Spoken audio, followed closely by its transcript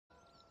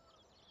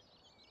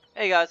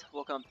Hey guys,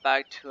 welcome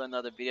back to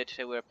another video.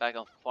 Today we're back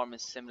on Farming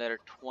Simulator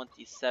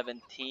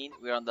 2017.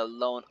 We're on the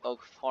Lone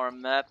Oak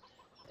Farm map,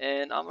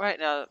 and I'm right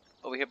now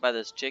over here by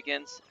those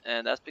chickens,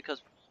 and that's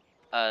because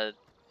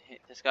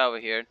this guy over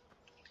here,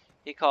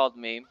 he called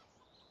me.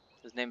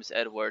 His name is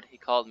Edward. He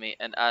called me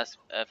and asked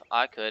if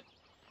I could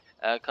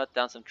cut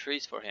down some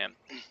trees for him,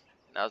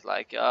 and I was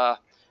like, I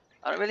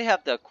don't really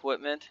have the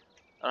equipment.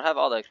 I don't have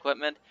all the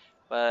equipment,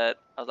 but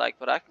I was like,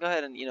 but I can go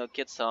ahead and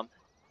get some,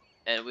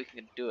 and we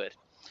can do it.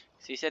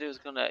 So he said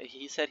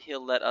he said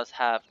he'll let us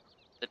have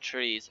the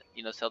trees,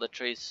 sell the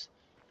trees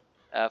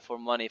for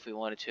money if we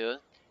wanted to.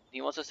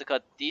 He wants us to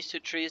cut these two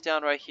trees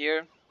down right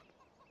here,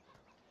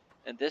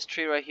 and this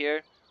tree right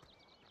here,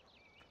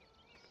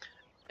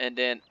 and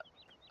then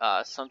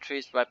some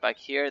trees right back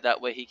here. That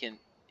way he can,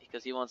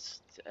 because he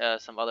wants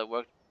some other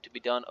work to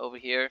be done over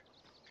here,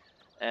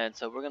 and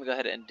so we're gonna go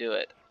ahead and do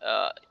it.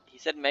 He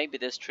said maybe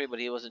this tree, but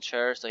he wasn't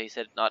sure, so he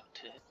said not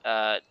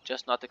to,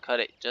 just not to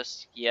cut it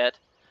just yet.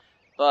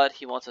 But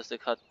he wants us to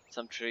cut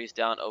some trees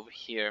down over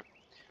here.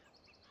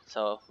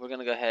 So we're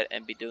gonna go ahead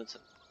and be doing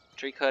some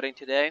tree cutting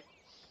today.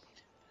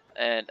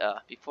 And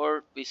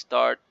before we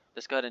start,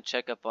 let's go ahead and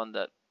check up on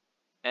the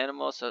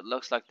animals. So it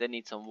looks like they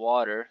need some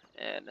water.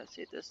 And let's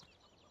see this.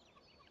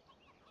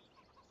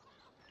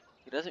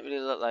 It doesn't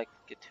really look like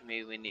it to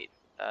me. We need.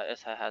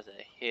 This has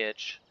a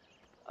hitch.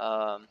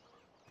 Um,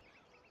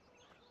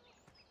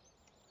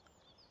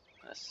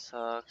 that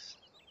sucks.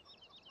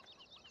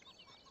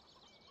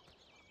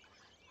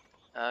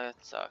 That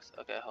sucks.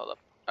 Okay, hold up.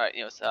 All right,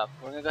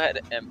 we're gonna go ahead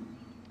and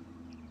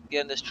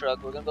get in this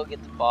truck. We're gonna go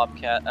get the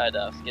bobcat,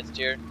 the skid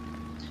steer,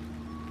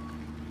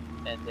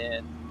 and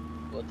then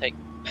we'll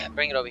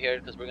bring it over here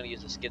because we're gonna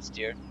use the skid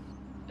steer,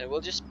 and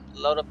we'll just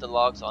load up the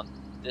logs on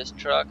this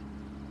truck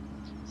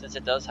since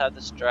it does have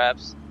the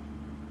straps,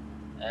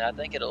 and I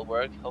think it'll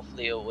work.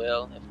 Hopefully it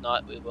will. If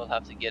not, we will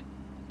have to get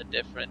a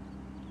different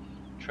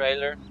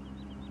trailer.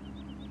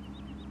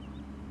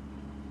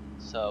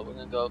 So we're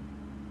gonna go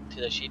to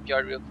the sheep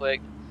yard real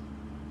quick.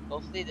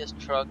 Hopefully this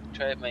truck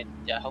hopefully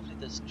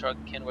this truck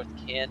Kenworth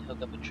can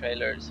hook up a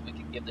trailer so we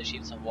can give the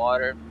sheep some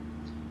water.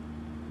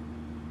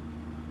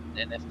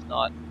 And if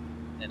not,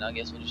 then I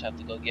guess we'll just have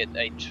to go get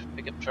a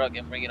pickup truck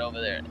and bring it over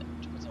there and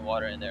put some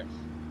water in there.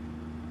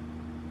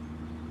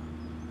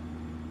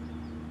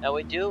 Now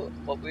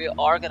what we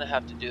are going to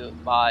have to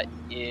buy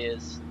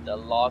is the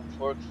log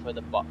fork for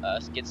the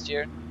skid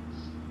steer.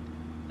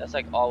 That's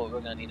like all what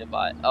we're going to need to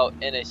buy. Oh,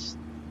 and a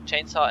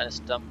chainsaw and a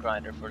stump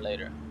grinder for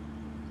later.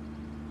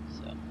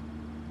 So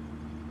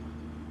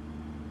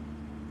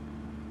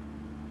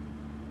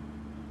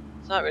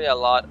it's not really a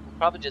lot. We'll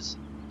probably just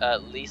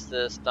lease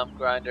the stump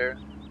grinder,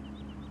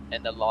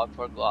 and the log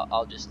fork,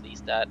 I'll just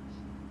lease that.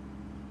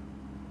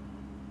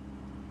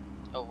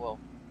 Oh, whoa.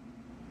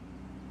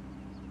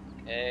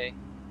 Okay.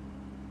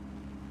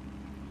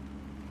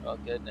 We're all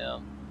good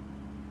now.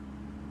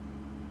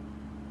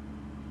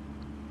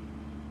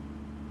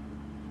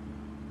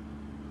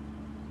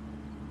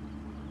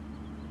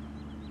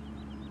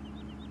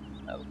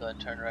 I will go and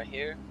turn right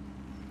here.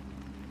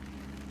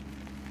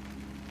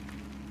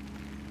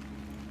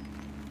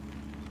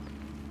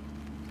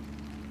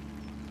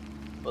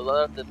 We'll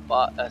load up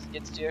the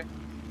skid steer,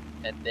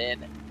 and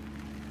then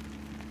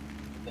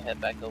we'll head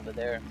back over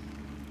there.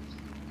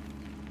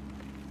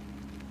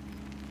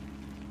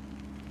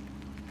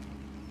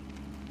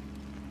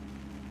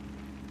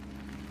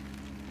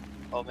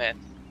 Oh man.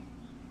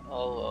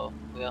 Oh,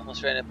 we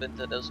almost ran up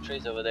into those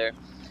trees over there.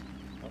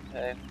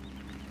 Okay.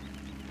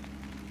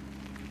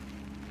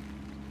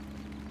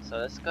 So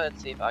let's go ahead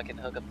and see if I can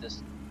hook up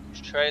this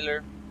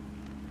trailer.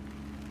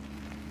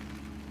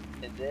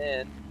 And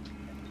then,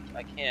 if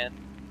I can,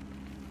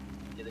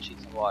 get the sheep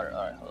some water.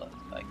 Alright, hold on,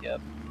 let's back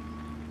up.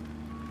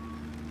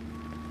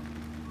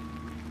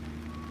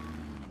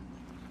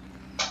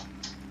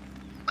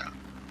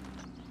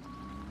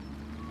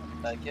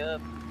 Back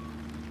up.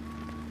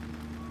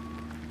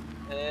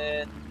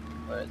 And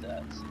where is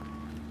that?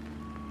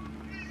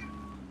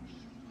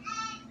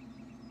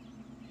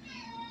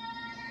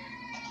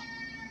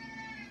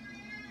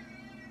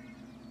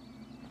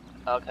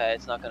 Okay,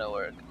 it's not gonna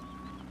work.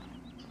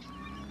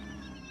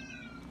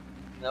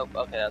 Nope,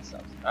 okay, that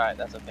sucks. Alright,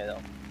 that's okay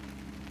though.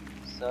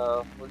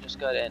 So, we'll just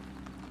go ahead and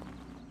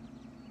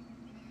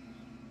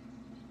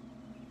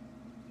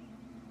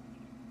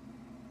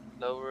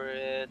lower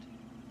it.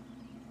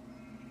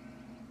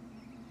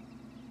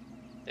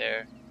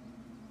 There.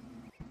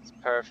 It's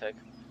perfect.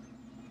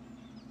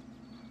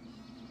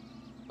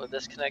 We'll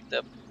disconnect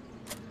the...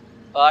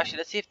 Oh, actually,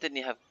 let's see if they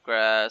didn't have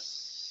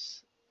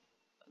grass.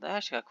 They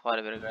actually got quite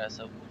a bit of grass,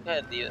 so we'll go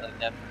ahead and leave it like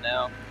that for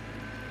now.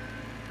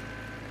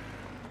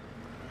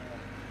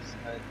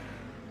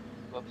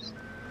 Whoops.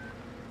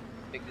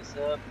 Pick this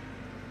up.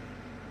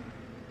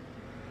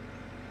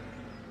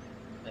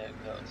 There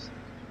it goes.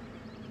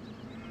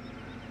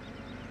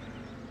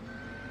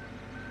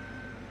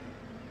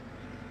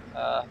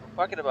 We'll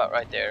park it about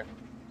right there.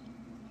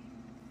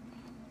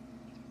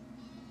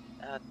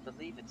 I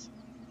believe it's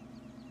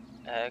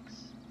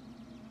X.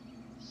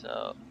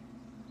 So,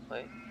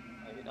 wait.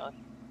 Maybe not.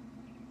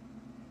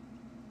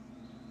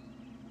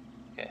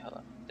 Okay, hold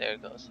on. There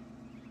it goes.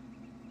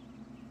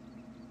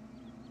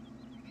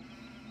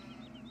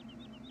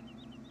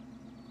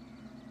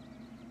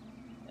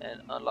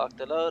 And unlock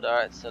the load.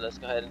 Alright, so let's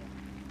go ahead and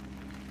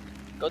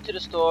go to the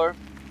store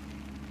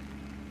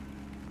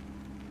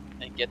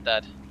and get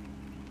that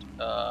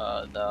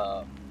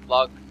the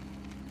log.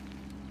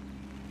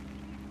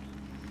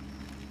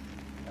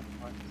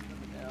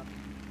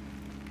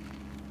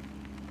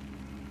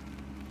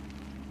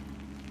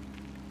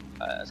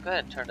 Alright, let's go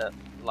ahead and turn the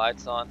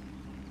lights on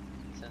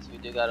since we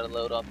do got a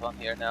load up on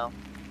here now.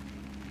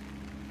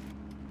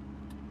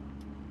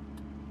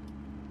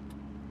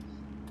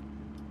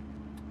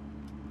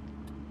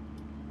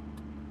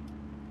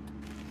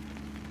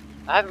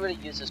 I haven't really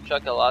used this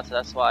truck a lot, so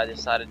that's why I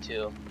decided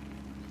to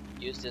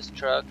use this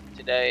truck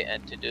today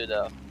and to do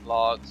the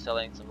vlog,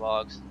 selling some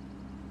logs.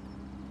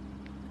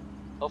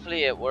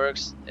 Hopefully it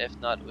works. If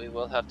not, we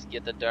will have to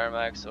get the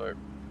Duramax or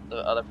the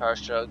other power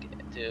stroke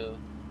to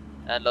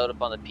and load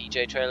up on the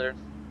PJ trailer.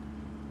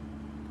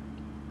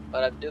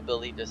 But I do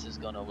believe this is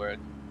gonna work.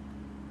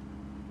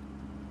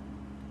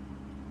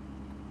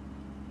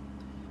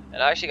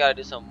 And I actually gotta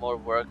do some more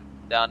work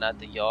down at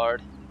the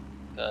yard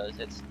because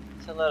it's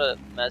a little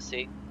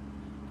messy.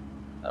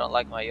 I don't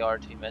like my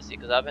yard to be messy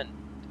because I've been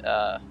you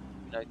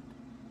know,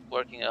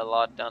 working a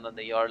lot down on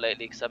the yard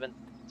lately because I've been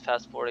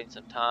fast forwarding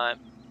some time,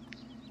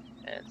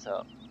 and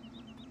so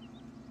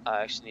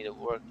I actually need to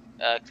work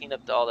clean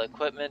up all the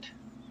equipment.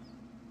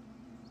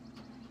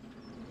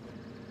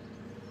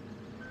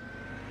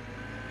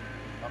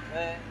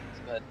 Okay, let's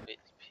go ahead and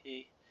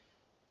BP.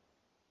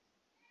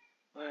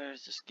 Where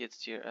is this skid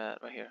steer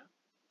at? Right here.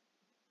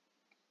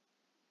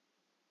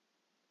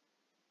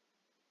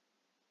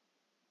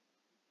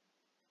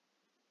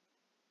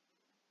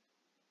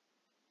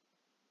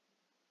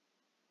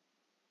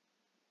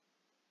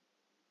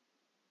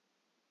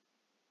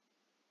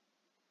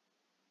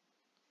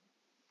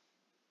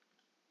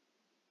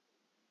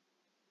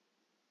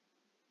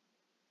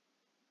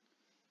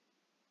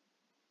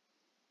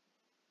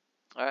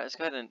 Alright, let's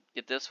go ahead and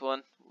get this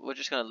one. We're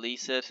just gonna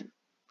lease it.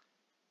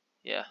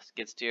 Yeah,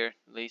 skid steer,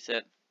 lease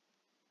it.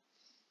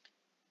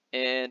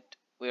 And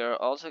we are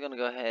also gonna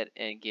go ahead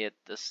and get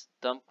the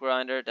stump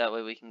grinder. That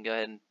way we can go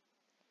ahead and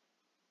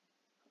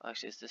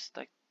actually, is this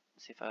like,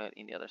 let's see if I got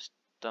any other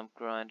stump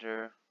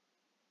grinder.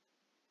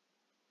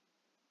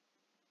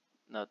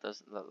 No, it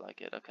doesn't look like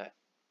it. Okay.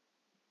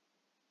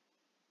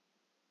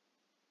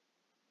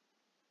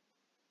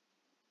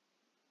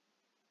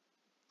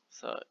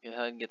 So go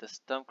ahead and get the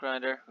stump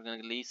grinder. We're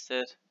gonna lease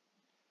it.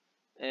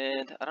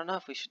 And I don't know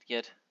if we should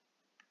get.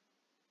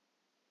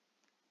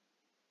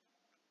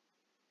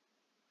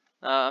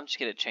 I'm just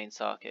gonna get a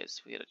chainsaw. Okay,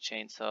 so we get a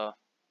chainsaw.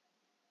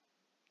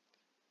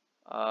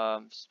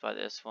 Just buy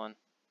this one.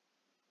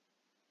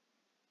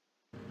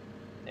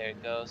 There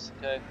it goes.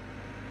 Okay.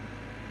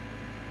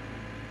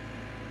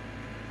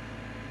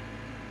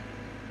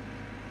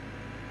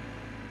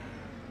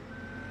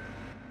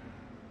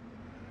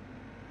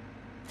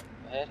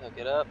 Go ahead, hook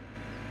it up.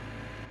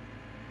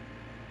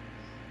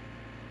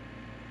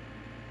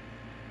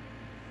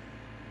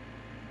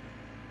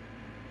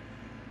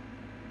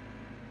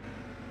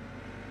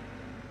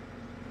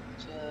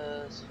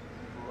 Just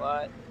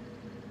right.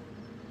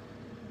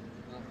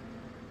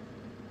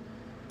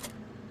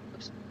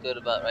 Looks good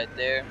about right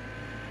there.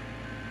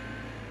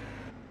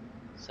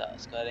 So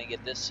let's go ahead and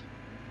get this,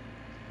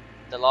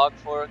 the log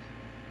fork,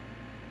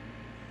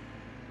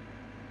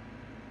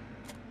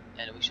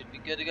 and we should be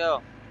good to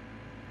go.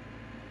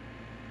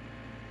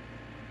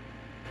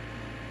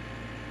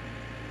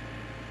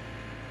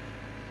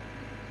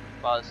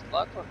 Wow, this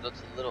log fork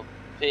looks a little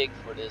big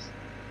for this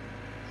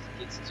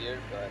skid steer,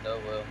 but oh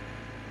well.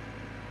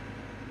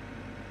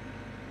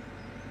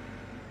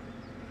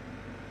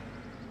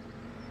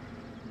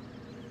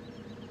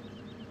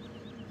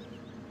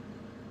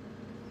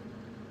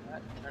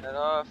 Alright, turn it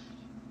off.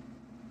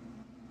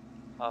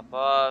 Pop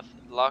off,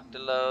 lock the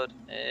load,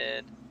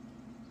 and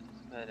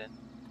let's go ahead and.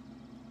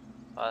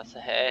 Oh, it's a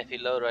heavy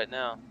load right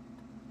now.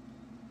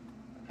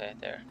 Okay,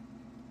 there.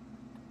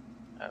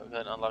 Alright, we'll go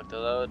ahead and unlock the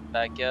load,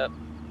 back up.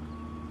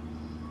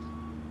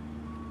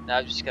 Now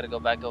I just gotta go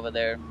back over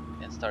there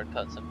and start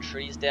cutting some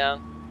trees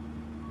down.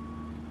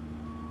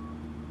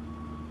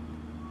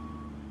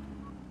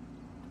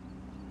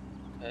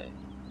 Okay.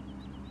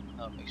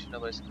 Oh, make sure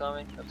nobody's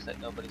coming. Looks like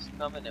nobody's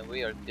coming, and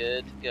we are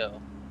good to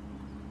go.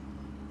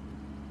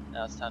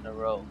 Now it's time to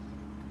roll.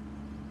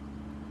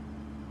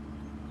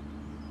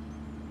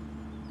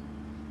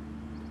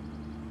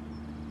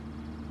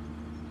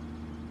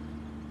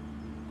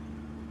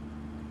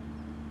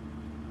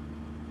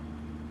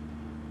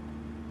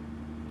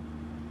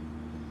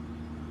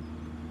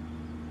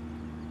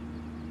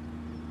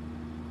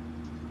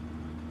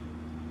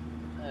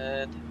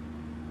 And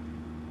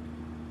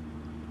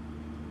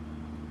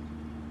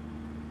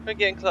we're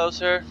getting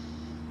closer.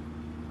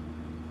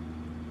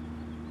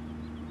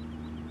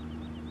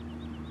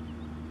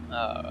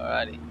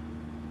 Alrighty.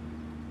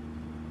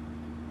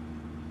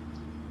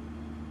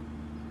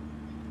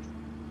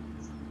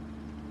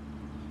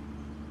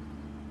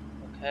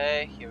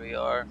 Okay, here we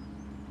are.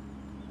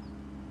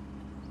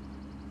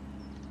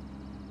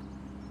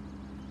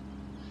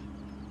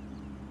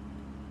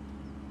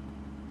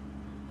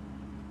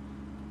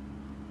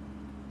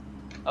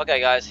 Okay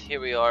guys,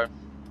 here we are.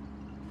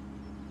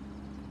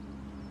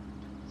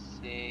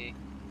 Let's see.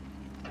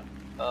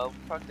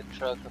 Park the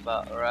truck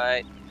about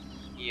right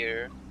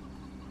here.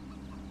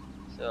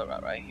 So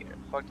right here.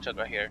 Park the truck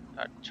right here.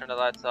 Alright, turn the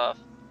lights off.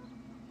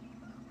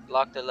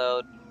 Lock the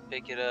load.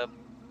 Pick it up.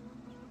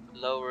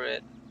 Lower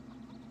it.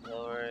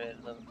 Lower it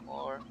a little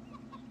more.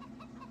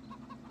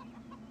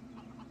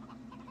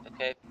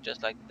 Okay,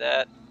 just like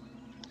that.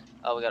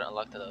 Oh, we gotta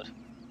unlock the load.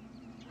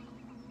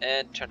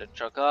 And turn the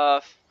truck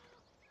off.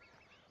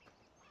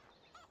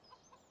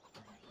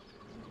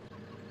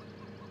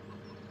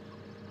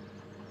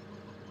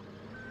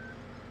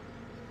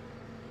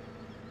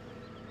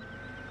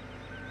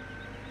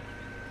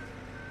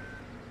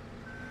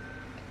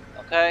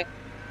 Okay,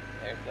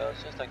 there it goes,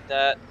 just like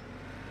that.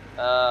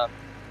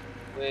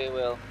 We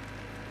will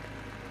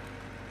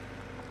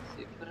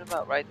see, put it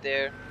about right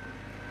there.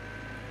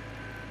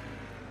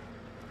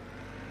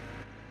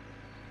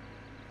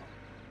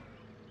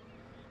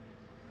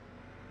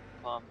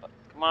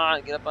 Come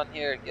on, get up on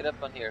here, get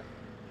up on here.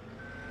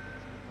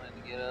 I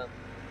wanted to get up.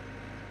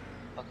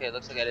 Okay, it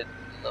looks like I didn't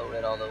lower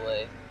it all the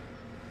way.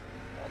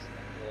 That's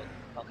not good.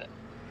 Okay.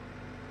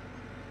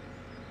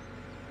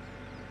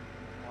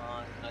 Come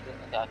on, can I do it?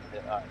 Okay, I can do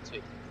it. Alright,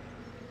 sweet.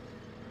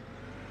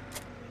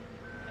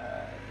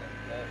 Alright,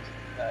 there goes.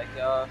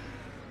 Back off.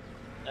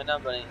 I know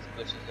I'm running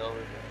these bushes over,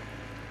 but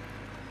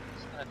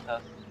it's kind of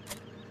tough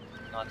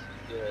not to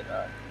do it.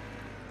 Alright.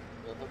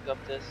 We'll hook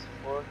up this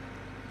fork.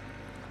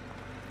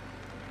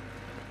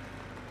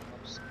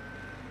 Oops.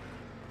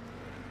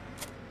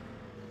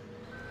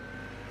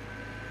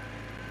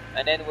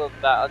 And then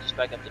I'll just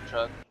back up the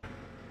truck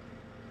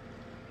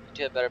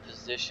to a better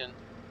position.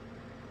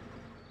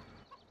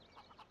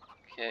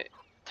 Okay,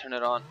 turn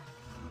it on.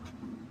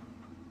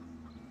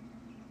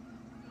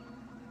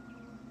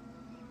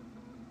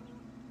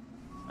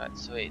 Alright,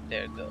 sweet,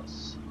 there it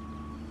goes.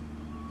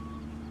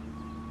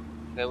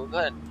 Okay, we'll go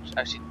ahead and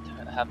actually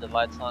have the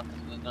lights on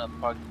because we're gonna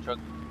park the truck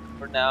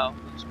for now.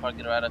 We'll just park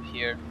it right up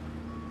here.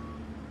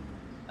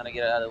 Kind of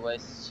get it out of the way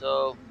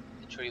so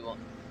the tree won't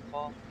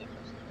fall. Okay,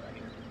 right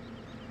here.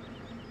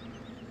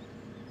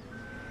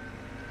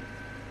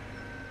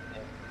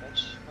 Okay,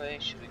 which way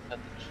should we cut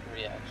the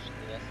tree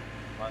actually? That's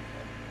my fault.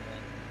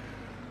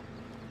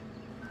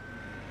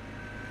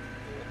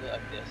 We'll do it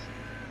like this.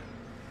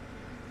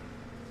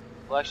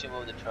 We'll actually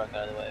move the truck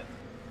out of the way.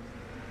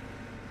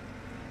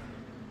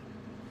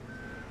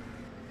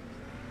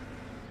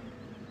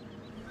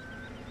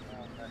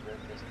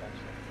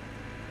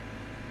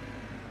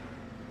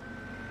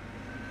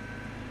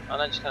 I'm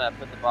gonna just kind of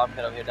put the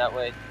bobcat over here. That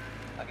way,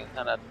 I can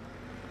kind of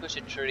push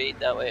a tree.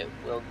 That way, it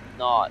will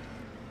not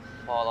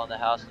fall on the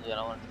house. I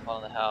don't want it to fall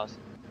on the house.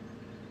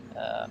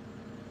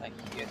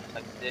 Like here, just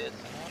like this.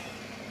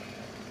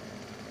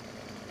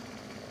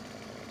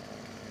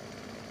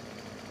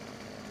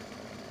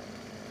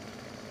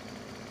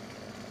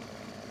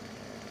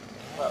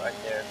 About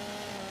right there.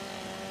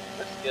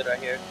 Looks good right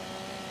here.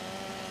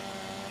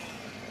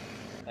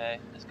 Okay,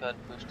 let's go ahead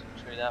and push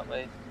the tree that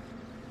way.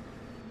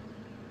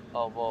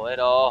 Oh, whoa, it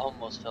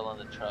almost fell on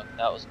the truck.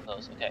 That was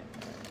close. Okay,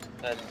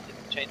 go ahead and get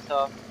the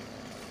chainsaw.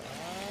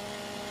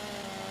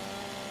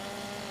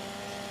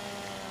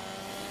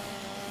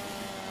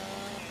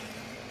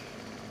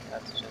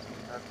 That's just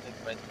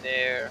perfect right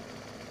there.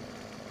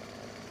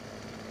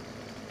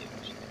 See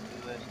if she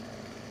can do it.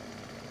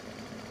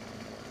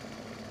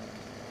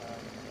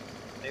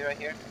 Maybe right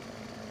here.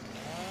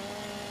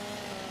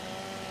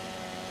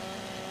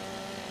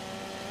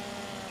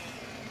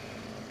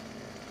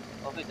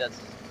 Hopefully that's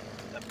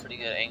a pretty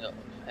good angle.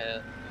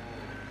 Ooh,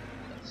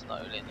 that's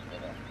not really in the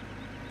middle.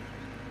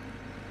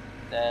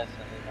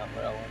 Definitely not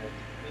where I wanted it to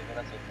be, but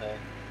that's okay.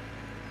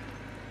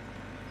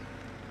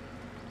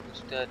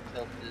 Just go ahead and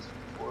tilt this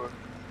fork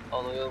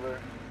all the way over.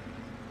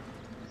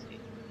 Let's see.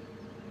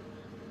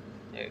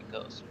 There it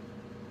goes.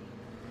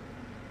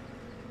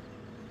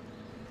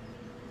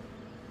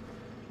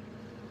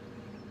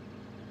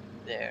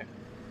 There.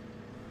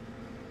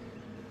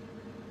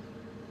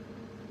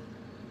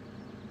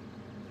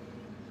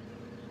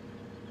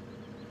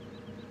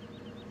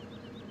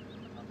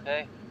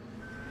 Okay.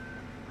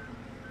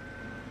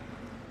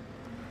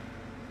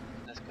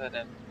 Let's go ahead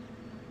and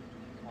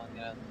come on,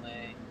 get out of the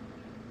way.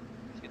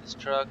 See this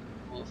truck,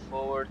 move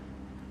forward.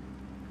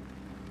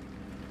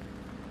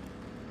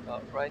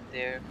 About right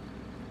there,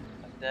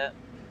 like that.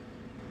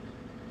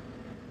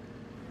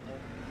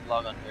 And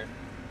log on here.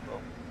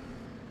 Boom.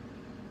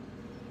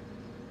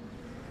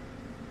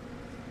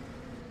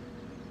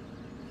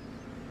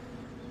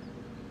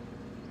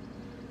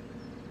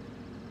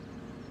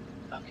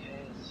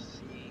 Okay, let's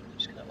see. I'm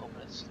just gonna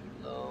open it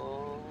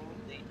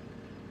slowly.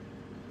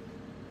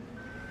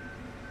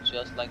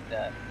 Just like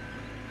that.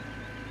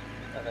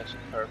 That's actually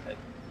perfect.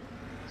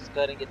 Let's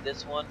go ahead and get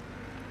this one.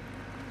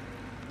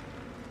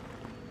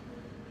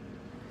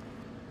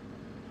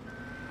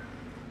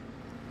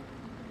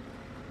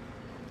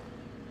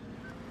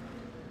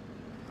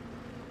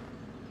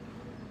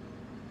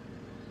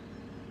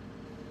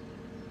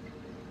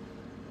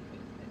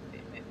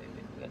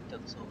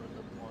 this over a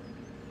little more.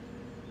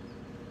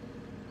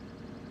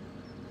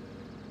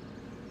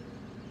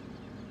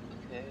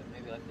 Okay,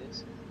 maybe like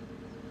this.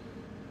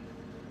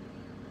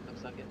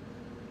 Looks like it.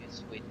 Okay,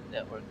 sweet.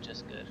 That worked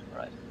just good.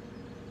 Alright.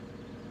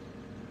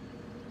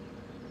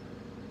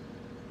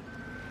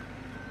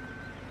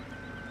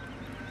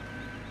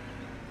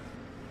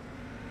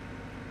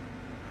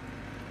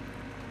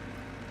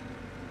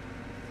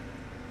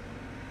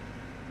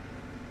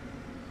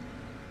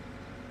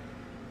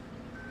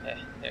 Okay,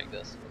 there it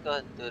goes. We'll go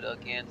ahead and do it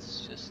again.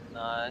 It's just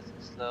nice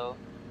and slow.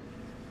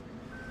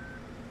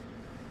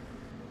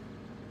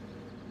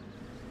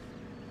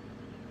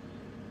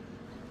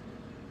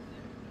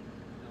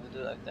 And we'll do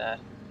it like that.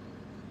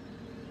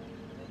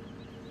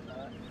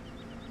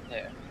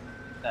 There.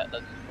 That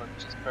looks work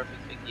just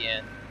perfect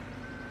again.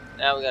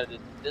 Now we gotta do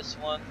this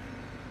one.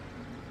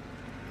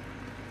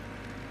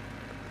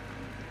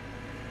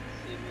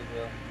 Let's see, we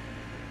will.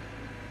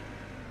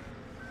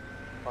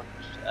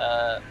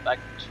 Back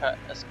to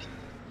let's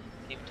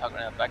keep talking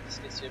right now. Back the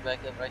skid steer back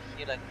up right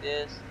here like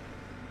this,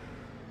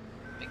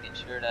 making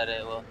sure that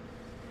it will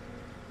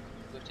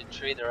move the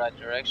tree the right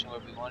direction where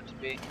we want it to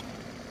be.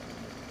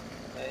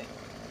 Okay,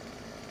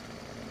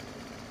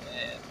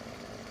 and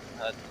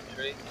cut the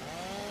tree.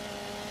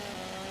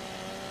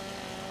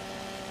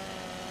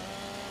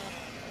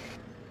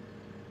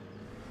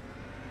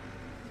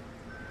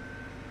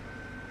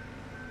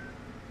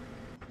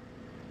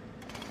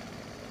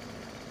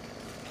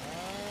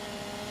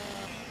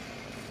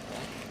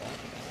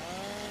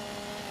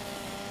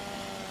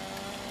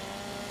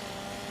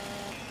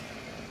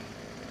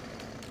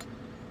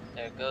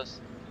 There it goes.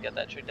 Got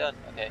that tree done.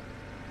 Okay.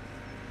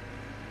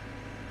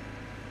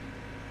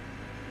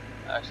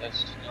 Actually,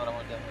 you know what I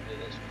want to do? I'm gonna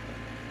do this.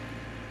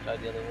 Try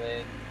the other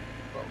way.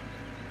 Well,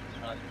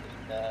 try to do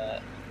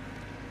that.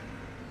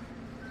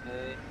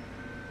 Okay.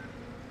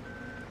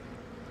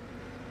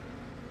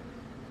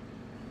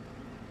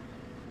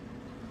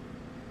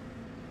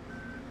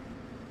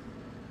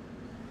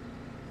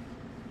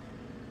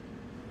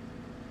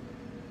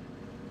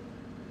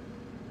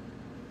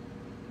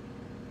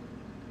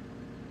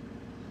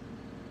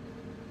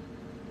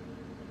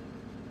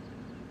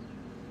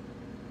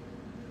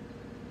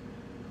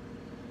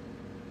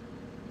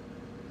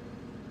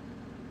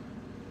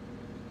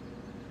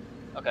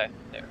 Okay,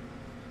 there.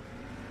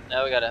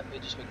 Now we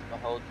just picked up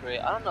a whole tree.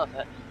 I don't know if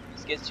that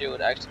skid steer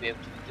would actually be able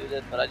to do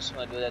that, but I just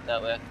want to do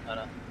that way I can kind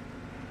of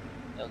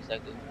know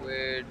exactly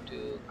where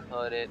to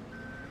cut it.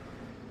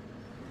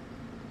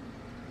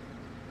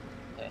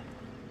 Okay.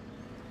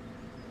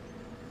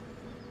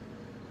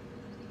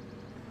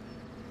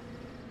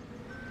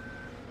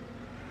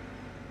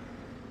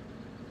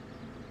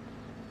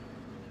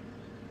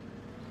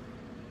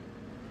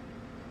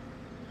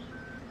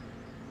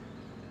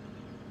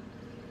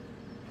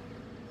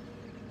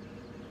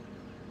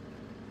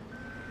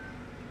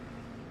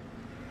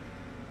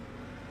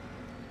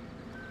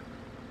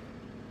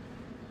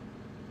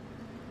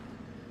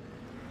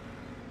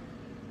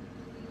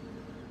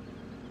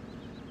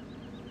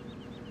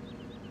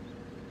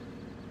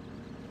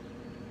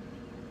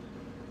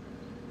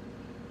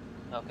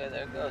 Okay,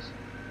 there it goes.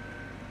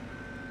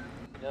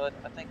 You know what?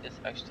 I think this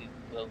actually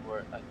will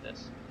work like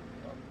this.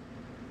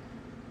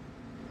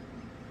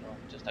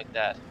 Just like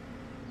that.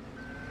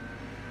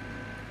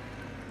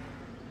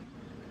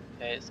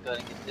 Okay, let's go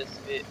and get this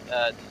bit,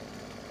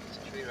 this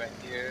tree right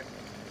here.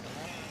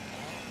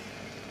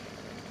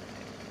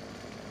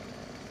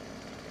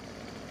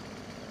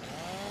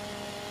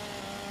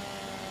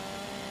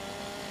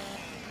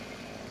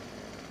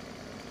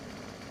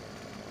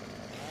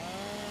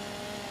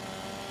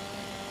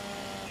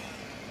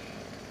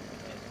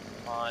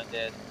 Find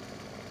it.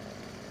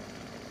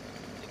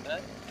 You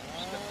good?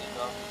 Just cut these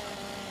off.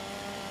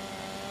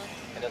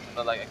 It doesn't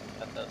look like I can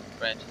cut the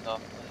branches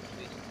off of the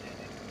trees.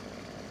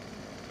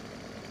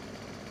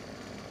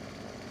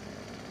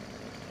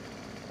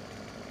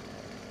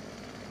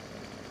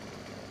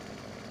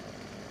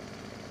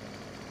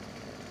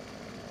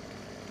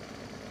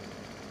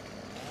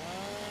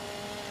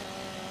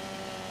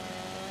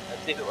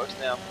 Let's see if it works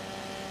now.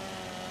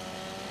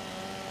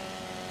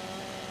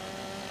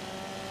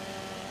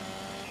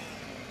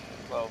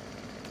 Whoa.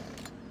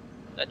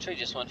 That tree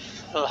just went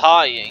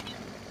flying.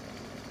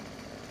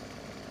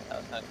 That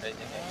was kind of crazy.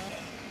 Okay.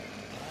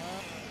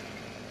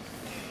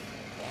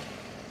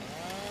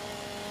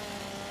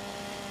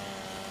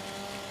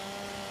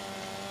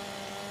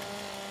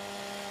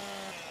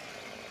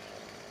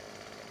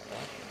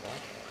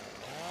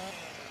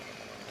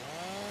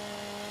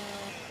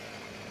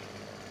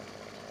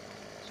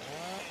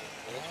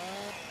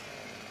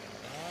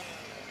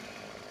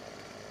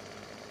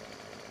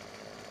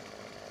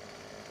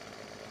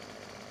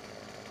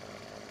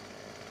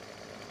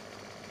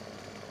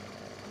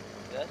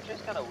 That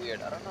tree's kind of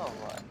weird. I don't know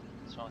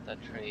what's wrong with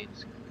that tree.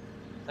 It's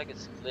like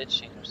it's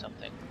glitching or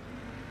something.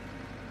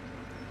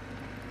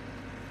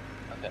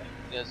 Okay,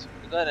 yes,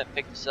 we'll go ahead and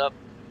pick this up.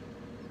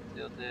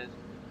 Tilted.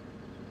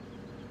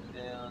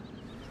 Down,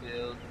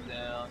 tilt,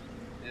 down,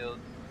 tilt,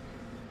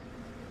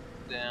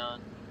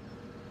 down.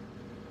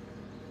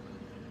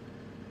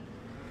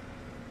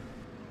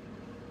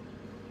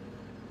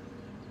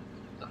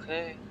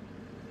 Okay.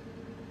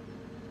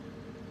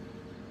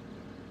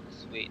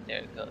 Sweet, there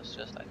it goes,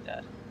 just like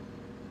that.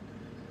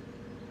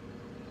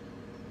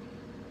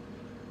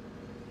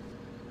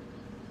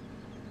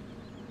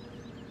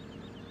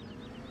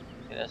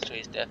 Okay, that tree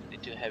is definitely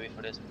too heavy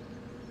for this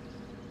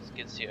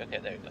skid steer. Okay,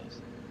 there it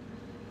goes.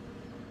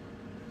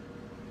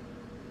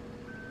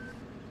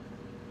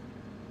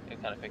 I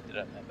kind of picked it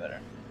up now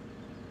better.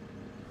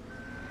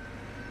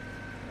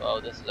 Wow,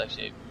 this is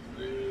actually a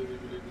really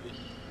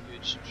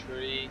huge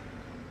tree.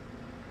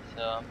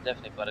 So I'm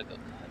definitely about to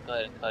go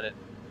ahead and cut it.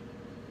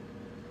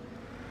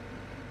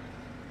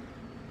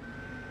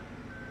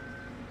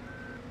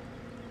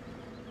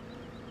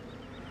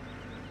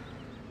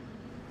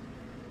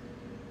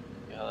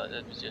 Okay, hold on,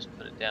 let me just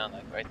put it down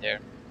like right there.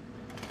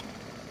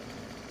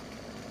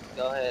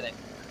 Go ahead and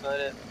cut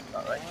it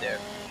about right there.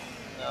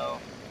 No.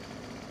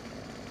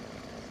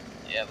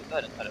 Yeah, we'll go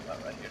ahead and cut it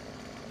about right here.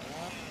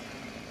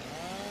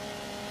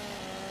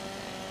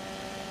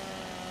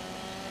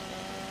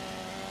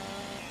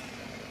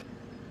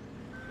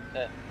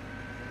 Okay.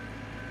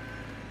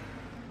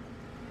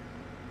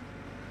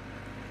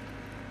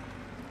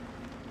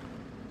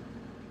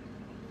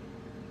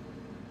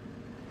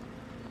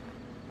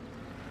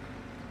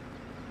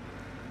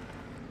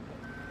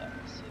 Now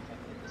let's see if I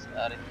can get this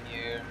out of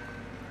here.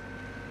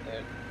 There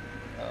it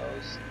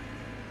goes.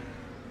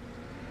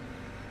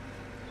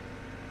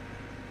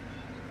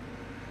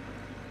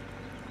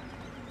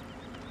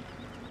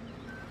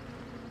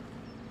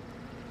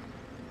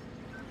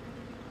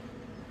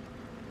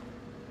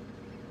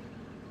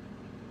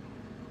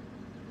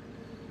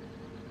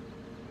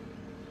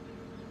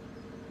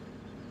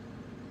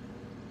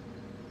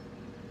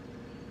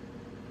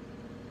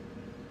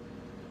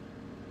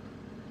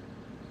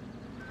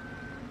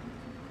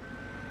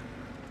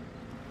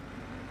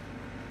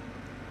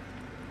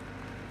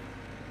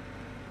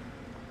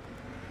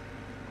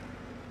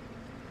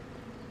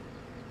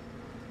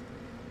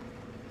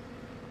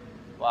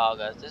 Wow,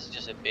 guys, this is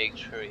just a big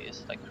tree.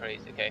 It's like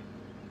crazy. Okay.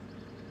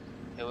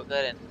 Okay, we'll go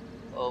ahead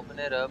and open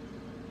it up.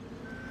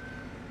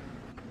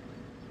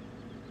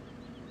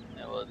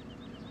 And we'll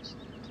just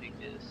take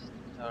this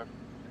tower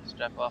and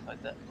strap off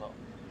like that. Well.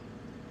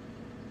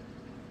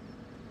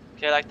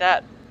 Okay, like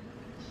that.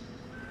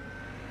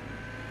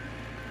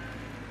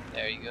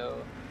 There you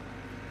go.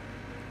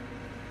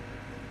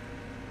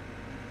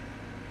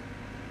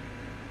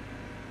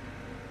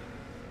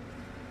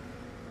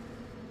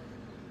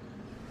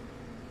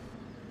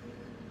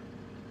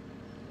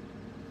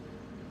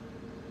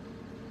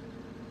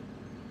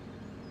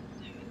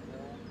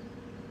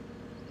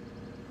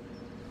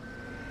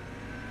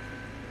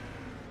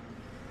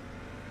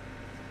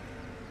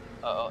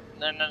 Uh oh,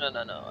 no,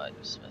 I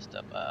just messed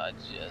up. I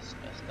just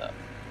messed up.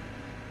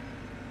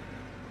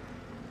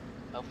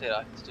 Hopefully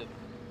I can still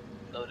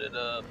load it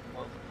up.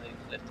 Hopefully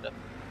lift it up.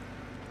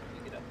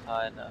 Pick it up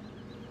high enough.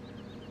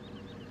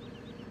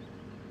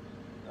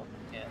 Nope,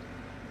 can't.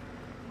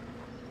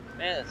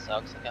 Man, that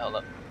sucks. Okay, hold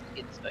up.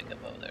 Get this back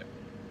up over there.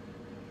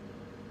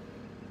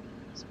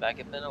 Let's back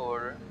up in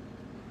order.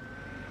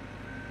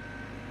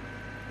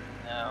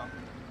 Now,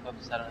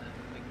 oops, I don't have to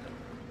pick it up.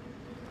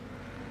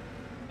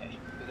 Okay,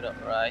 pick it up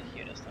right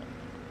here this time.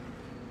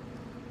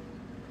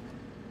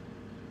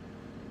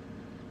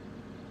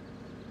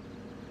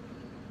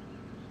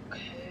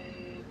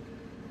 Okay.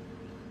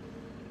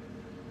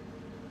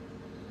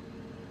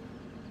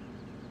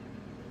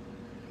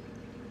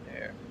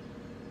 There.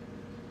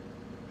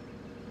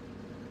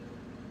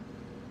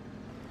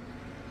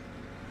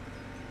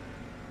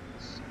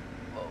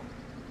 Whoa.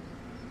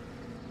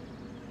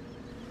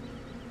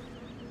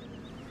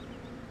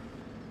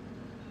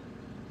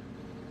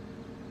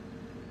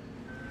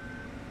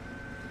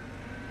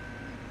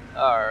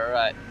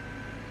 Alright.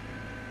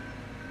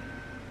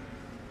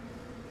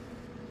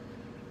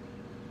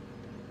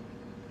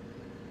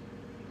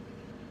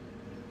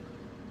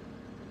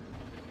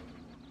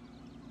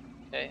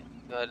 Okay,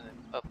 go ahead and,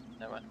 oh,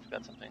 never mind,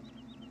 forgot something.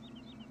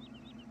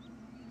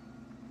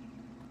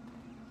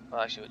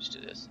 Well, actually, we'll just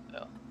do this.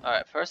 Oh.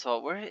 Alright, first of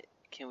all, where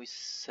can we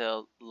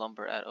sell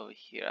lumber at over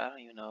here? I don't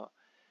even know.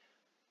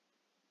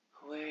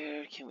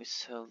 Where can we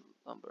sell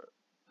lumber?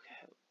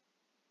 Okay.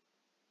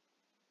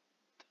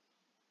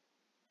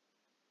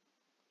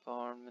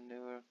 Farm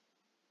manure.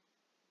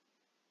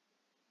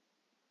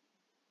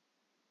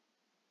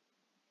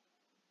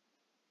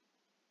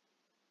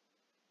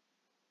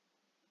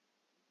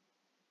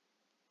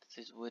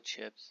 This is wood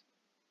chips.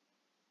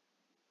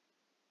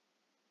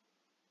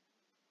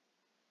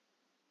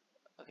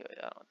 Okay, wait,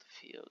 I don't want the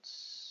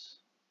fields.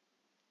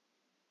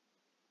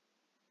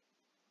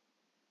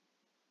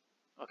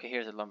 Okay,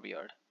 here's a lumber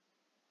yard.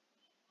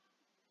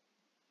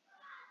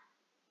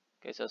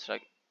 Okay, so it's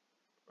like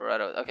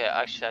right over. Okay,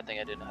 actually, I think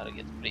I didn't know how to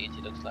get it. Pretty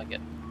easy, looks like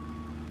it.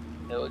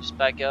 Okay, we'll just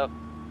back up.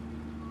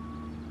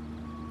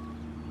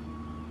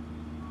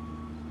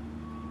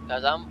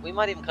 Guys, we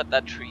might even cut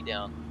that tree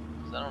down.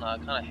 Cause I don't know, I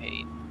kind of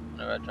hate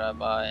whenever I drive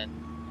by and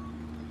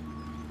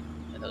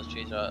those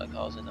trees are like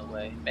always in the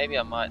way. Maybe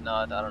I might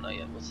not, I don't know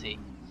yet, we'll see.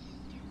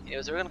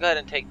 Anyways, we're gonna go ahead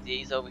and take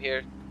these over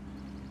here.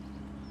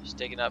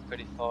 sticking up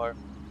pretty far.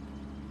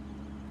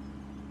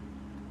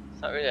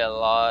 It's not really a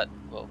lot.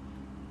 Whoa,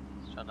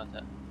 let's try not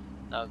to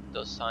knock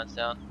those signs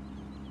down.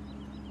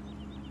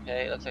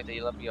 Okay, looks like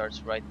the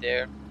lumberyard's right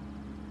there.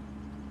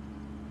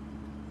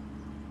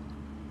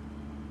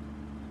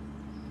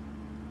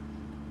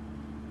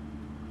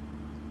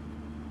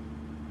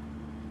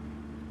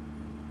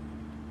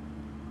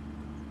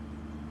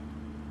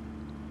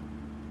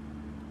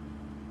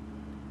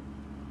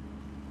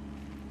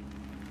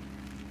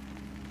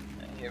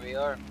 And here we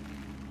are.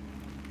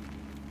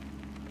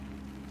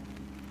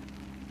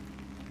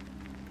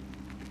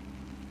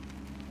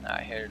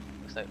 Alright, here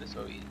looks like this is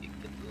where you can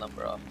get the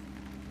lumber off.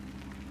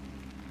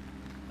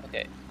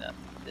 Okay, now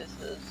this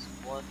is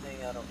one thing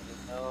I don't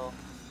really know.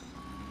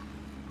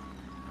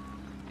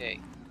 Okay,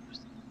 where's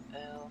the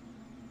L?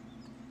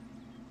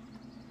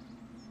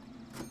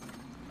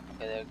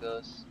 Okay, there it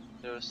goes.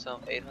 There was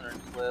some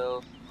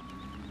 812.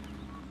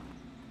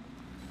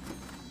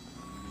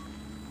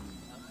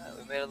 Alright,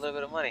 we made a little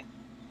bit of money.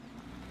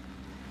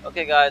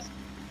 Okay guys,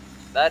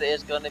 that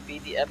is going to be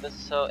the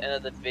episode end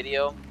of the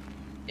video.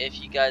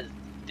 If you guys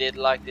did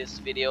like this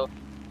video,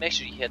 make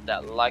sure you hit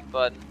that like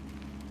button.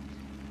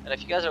 And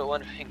if you guys are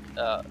wondering,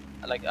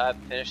 like I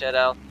finished that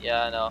out,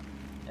 yeah I know.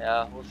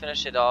 Yeah, we'll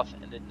finish it off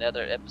in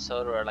another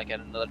episode or like at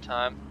another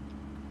time.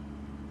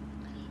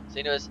 So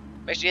anyways,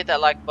 make sure you hit that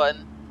like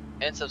button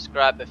and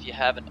subscribe if you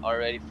haven't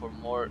already for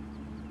more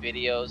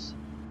videos,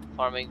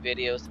 farming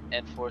videos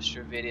and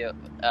forestry video.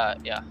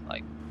 Yeah,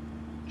 like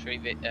tree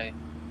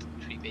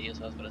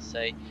videos. I was gonna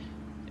say.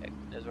 Yeah,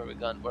 that's where we're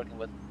going working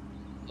with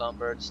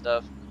lumber and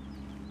stuff.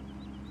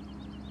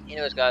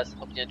 Anyways, guys,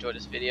 hope you enjoyed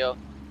this video.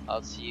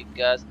 I'll see you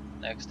guys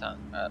next time.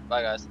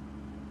 Bye, guys.